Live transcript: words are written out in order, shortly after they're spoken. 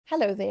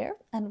Hello there,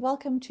 and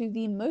welcome to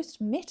the most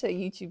meta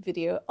YouTube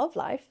video of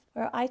life,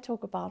 where I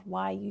talk about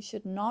why you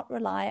should not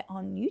rely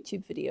on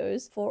YouTube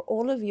videos for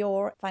all of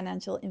your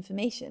financial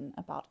information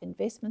about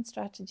investment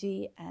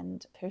strategy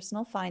and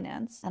personal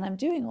finance. And I'm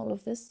doing all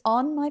of this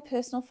on my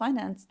personal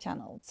finance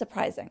channel.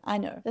 Surprising, I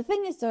know. The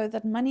thing is though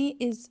that money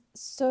is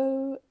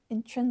so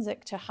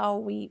intrinsic to how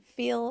we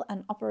feel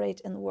and operate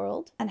in the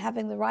world, and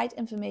having the right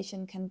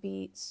information can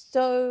be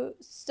so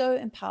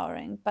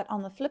empowering. But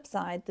on the flip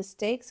side, the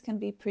stakes can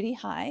be pretty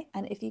high,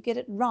 and if you get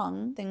it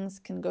wrong, things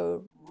can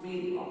go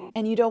really wrong,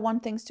 and you don't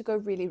want things to go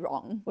really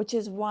wrong, which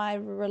is why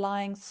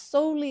relying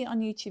solely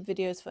on YouTube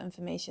videos for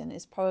information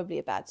is probably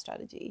a bad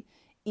strategy,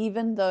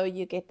 even though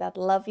you get that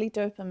lovely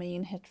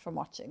dopamine hit from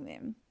watching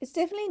them. It's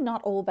definitely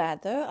not all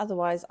bad though,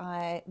 otherwise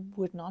I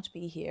would not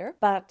be here.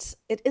 But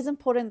it is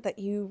important that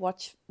you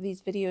watch these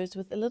videos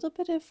with a little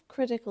bit of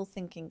critical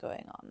thinking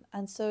going on.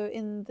 And so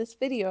in this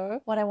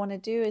video, what I want to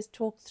do is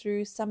talk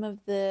through some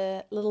of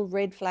the little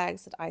red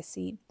flags that I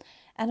see.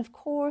 And of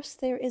course,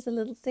 there is a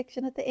little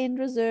section at the end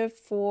reserved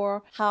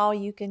for how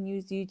you can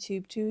use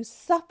YouTube to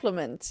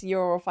supplement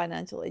your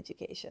financial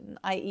education,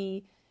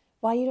 i.e.,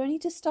 why you don't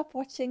need to stop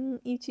watching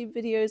YouTube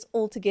videos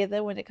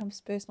altogether when it comes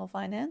to personal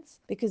finance,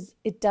 because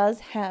it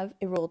does have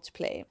a role to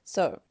play.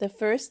 So the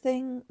first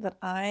thing that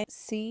I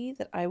see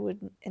that I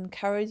would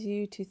encourage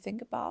you to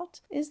think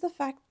about is the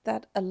fact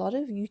that a lot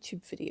of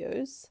YouTube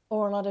videos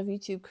or a lot of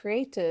YouTube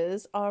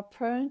creators are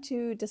prone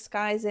to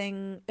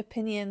disguising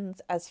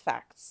opinions as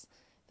facts.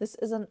 This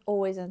isn't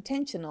always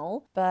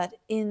intentional, but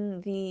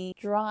in the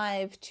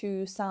drive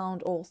to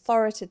sound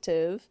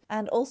authoritative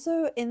and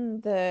also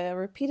in the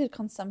repeated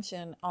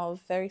consumption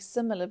of very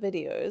similar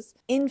videos,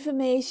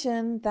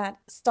 information that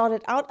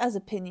started out as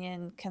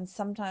opinion can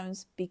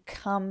sometimes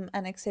become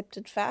an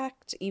accepted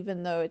fact,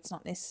 even though it's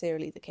not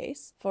necessarily the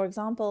case. For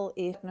example,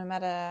 if no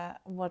matter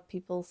what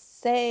people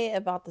say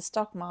about the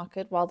stock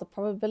market, while the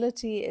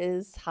probability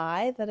is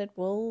high that it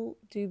will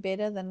do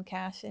better than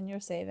cash in your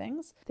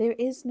savings, there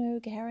is no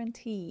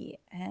guarantee.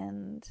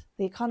 And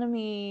the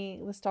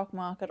economy, the stock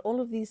market, all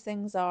of these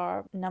things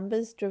are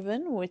numbers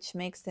driven, which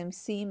makes them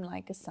seem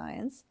like a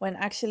science, when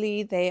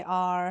actually they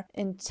are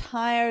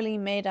entirely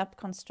made up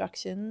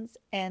constructions,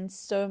 and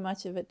so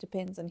much of it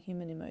depends on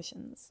human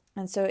emotions.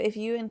 And so if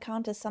you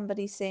encounter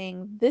somebody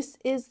saying this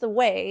is the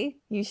way,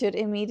 you should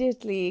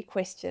immediately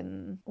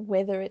question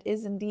whether it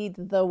is indeed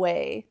the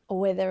way, or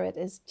whether it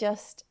is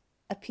just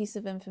a piece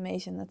of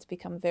information that's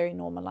become very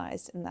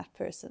normalized in that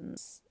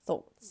person's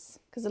thoughts.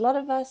 Because a lot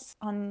of us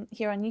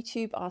here on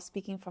YouTube are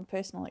speaking from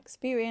personal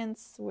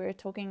experience. We're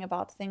talking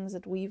about things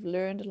that we've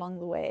learned along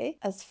the way.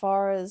 As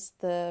far as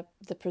the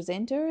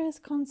presenter is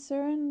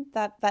concerned,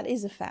 that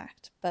is a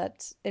fact,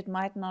 but it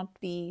might not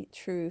be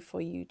true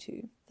for you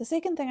too. The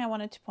second thing I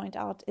wanted to point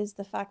out is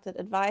the fact that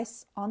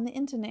advice on the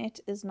internet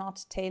is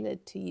not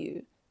tailored to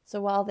you. So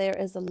while there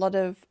is a lot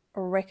of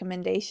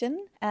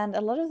recommendation, and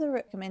a lot of the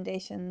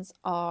recommendations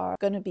are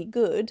going to be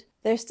good,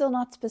 they're still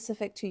not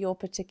specific to your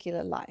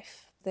particular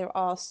life. There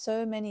are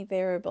so many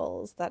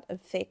variables that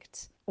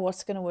affect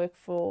what's going to work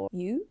for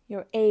you: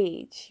 your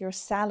age, your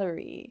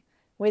salary,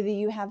 whether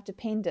you have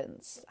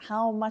dependents,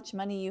 how much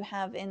money you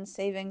have in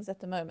savings at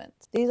the moment.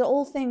 These are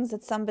all things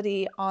that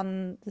somebody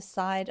on the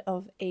side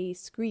of a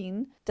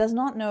screen does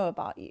not know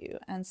about you.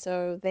 And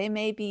so they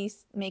may be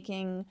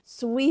making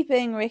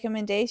sweeping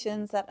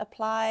recommendations that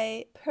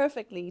apply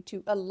perfectly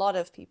to a lot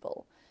of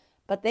people,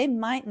 but they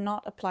might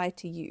not apply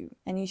to you.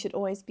 And you should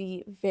always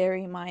be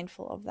very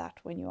mindful of that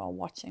when you are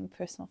watching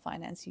personal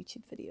finance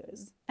YouTube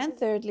videos. And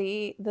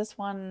thirdly, this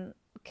one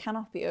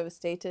cannot be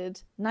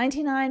overstated.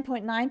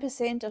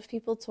 99.9% of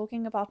people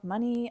talking about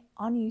money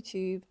on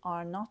YouTube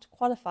are not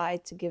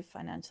qualified to give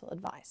financial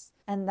advice.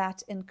 And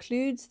that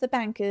includes the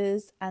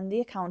bankers and the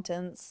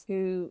accountants,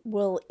 who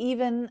will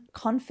even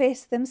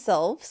confess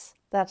themselves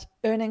that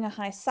earning a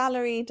high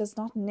salary does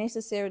not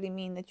necessarily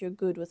mean that you're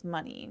good with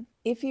money.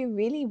 If you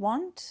really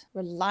want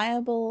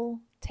reliable,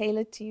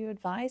 tailored to you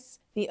advice,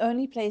 the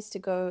only place to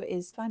go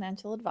is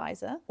financial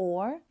advisor.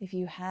 Or if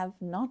you have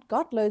not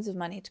got loads of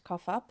money to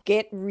cough up,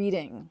 get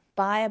reading.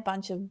 Buy a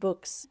bunch of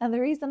books. And the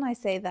reason I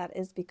say that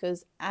is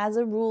because, as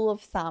a rule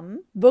of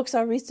thumb, books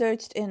are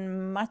researched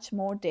in much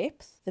more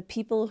depth. The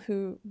people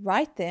who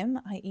write them,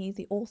 i.e.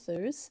 the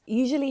authors,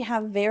 usually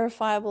have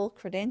verifiable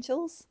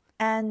credentials.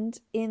 And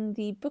in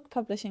the book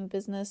publishing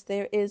business,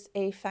 there is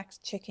a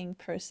fact-checking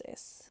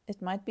process. It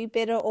might be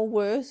better or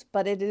worse,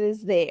 but it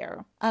is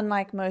there,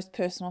 unlike most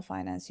personal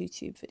finance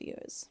YouTube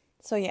videos.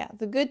 So yeah,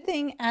 the good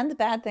thing and the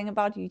bad thing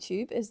about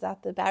YouTube is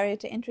that the barrier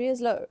to entry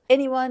is low.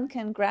 Anyone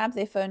can grab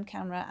their phone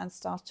camera and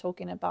start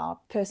talking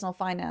about personal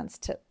finance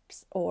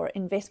tips or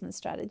investment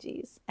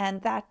strategies.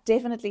 And that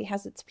definitely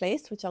has its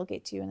place, which I'll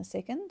get to in a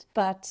second.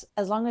 But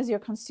as long as you're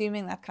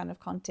consuming that kind of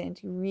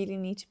content, you really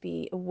need to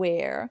be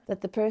aware that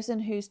the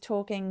person who's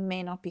talking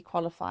may not be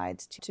qualified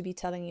to be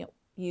telling you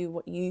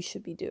what you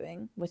should be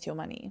doing with your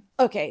money.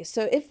 Okay,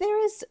 so if there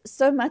is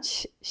so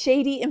much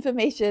shady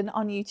information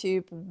on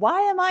YouTube,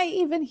 why am I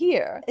even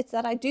here? It's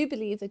that I do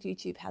believe that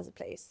YouTube has a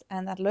place,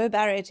 and that low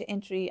barrier to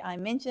entry I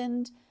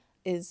mentioned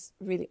is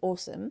really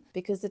awesome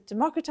because it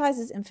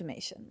democratizes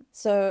information.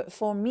 So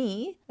for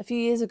me, a few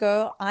years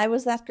ago, I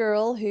was that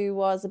girl who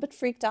was a bit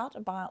freaked out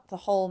about the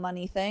whole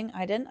money thing.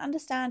 I didn't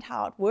understand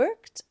how it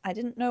worked. I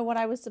didn't know what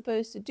I was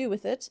supposed to do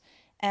with it.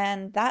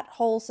 And that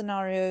whole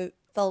scenario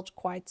felt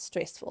quite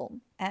stressful.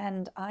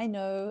 And I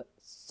know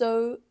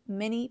so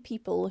many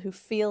people who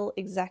feel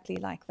exactly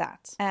like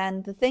that.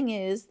 And the thing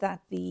is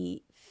that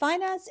the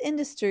finance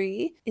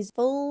industry is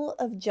full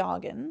of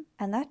jargon,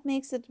 and that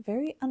makes it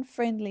very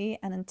unfriendly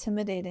and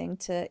intimidating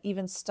to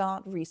even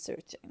start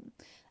researching.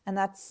 And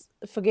that's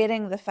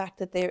forgetting the fact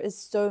that there is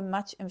so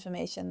much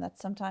information that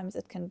sometimes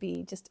it can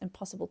be just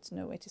impossible to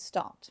know where to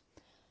start.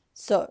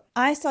 So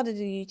I started a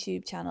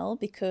YouTube channel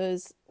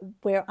because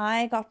where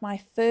I got my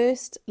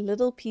first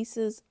little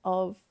pieces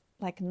of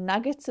like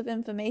nuggets of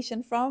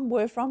information from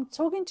were from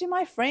talking to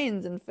my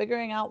friends and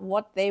figuring out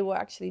what they were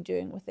actually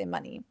doing with their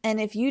money. And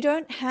if you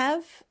don't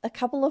have a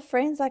couple of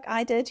friends like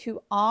I did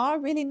who are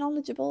really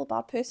knowledgeable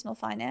about personal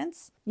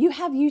finance, you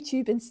have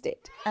YouTube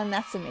instead, and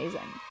that's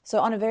amazing. So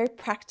on a very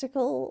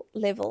practical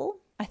level,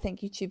 I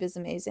think YouTube is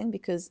amazing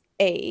because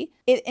A,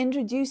 it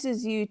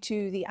introduces you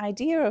to the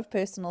idea of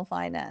personal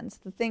finance,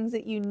 the things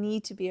that you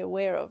need to be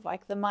aware of,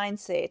 like the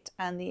mindset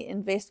and the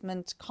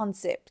investment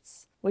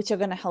concepts, which are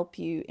going to help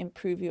you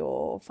improve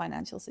your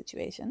financial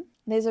situation.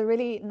 There's a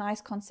really nice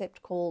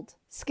concept called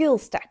skill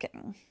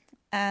stacking.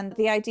 And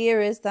the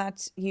idea is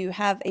that you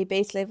have a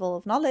base level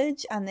of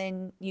knowledge and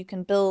then you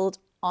can build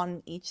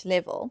on each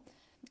level.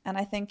 And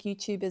I think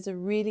YouTube is a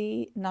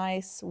really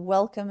nice,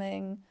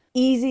 welcoming,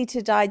 easy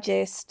to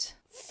digest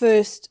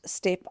first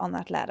step on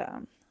that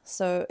ladder.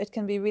 So it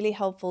can be really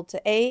helpful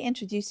to A,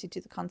 introduce you to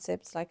the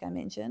concepts like I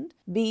mentioned,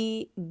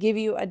 B, give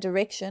you a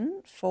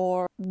direction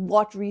for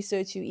what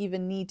research you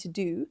even need to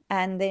do,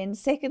 and then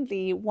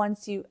secondly,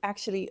 once you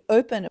actually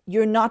open it,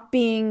 you're not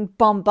being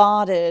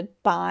bombarded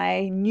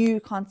by new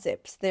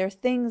concepts. There are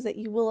things that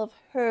you will have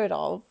heard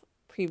of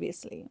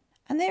previously.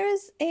 And there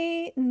is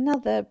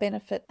another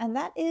benefit, and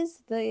that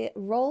is the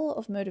role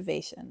of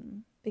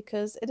motivation.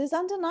 Because it is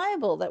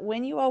undeniable that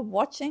when you are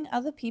watching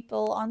other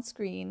people on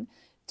screen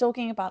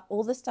talking about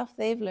all the stuff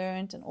they've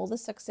learned and all the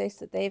success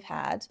that they've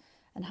had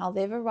and how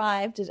they've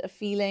arrived at a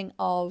feeling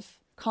of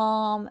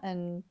calm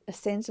and a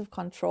sense of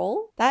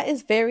control, that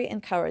is very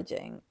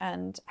encouraging.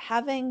 And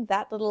having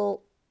that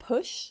little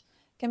push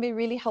can be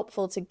really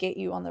helpful to get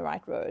you on the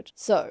right road.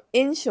 So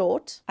in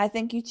short, I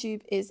think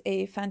YouTube is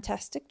a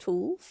fantastic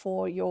tool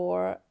for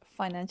your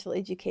financial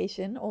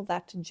education or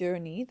that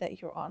journey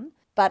that you're on.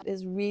 But it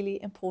is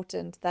really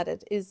important that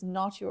it is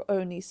not your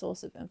only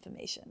source of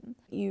information.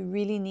 You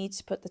really need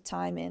to put the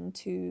time in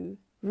to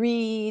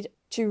read,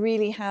 to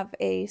really have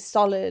a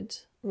solid,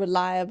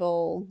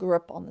 reliable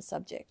grip on the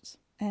subject.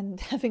 And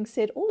having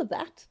said all of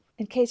that,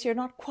 in case you're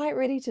not quite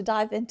ready to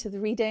dive into the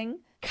reading,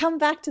 come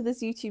back to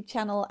this YouTube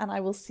channel and I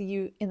will see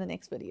you in the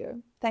next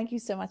video. Thank you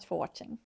so much for watching.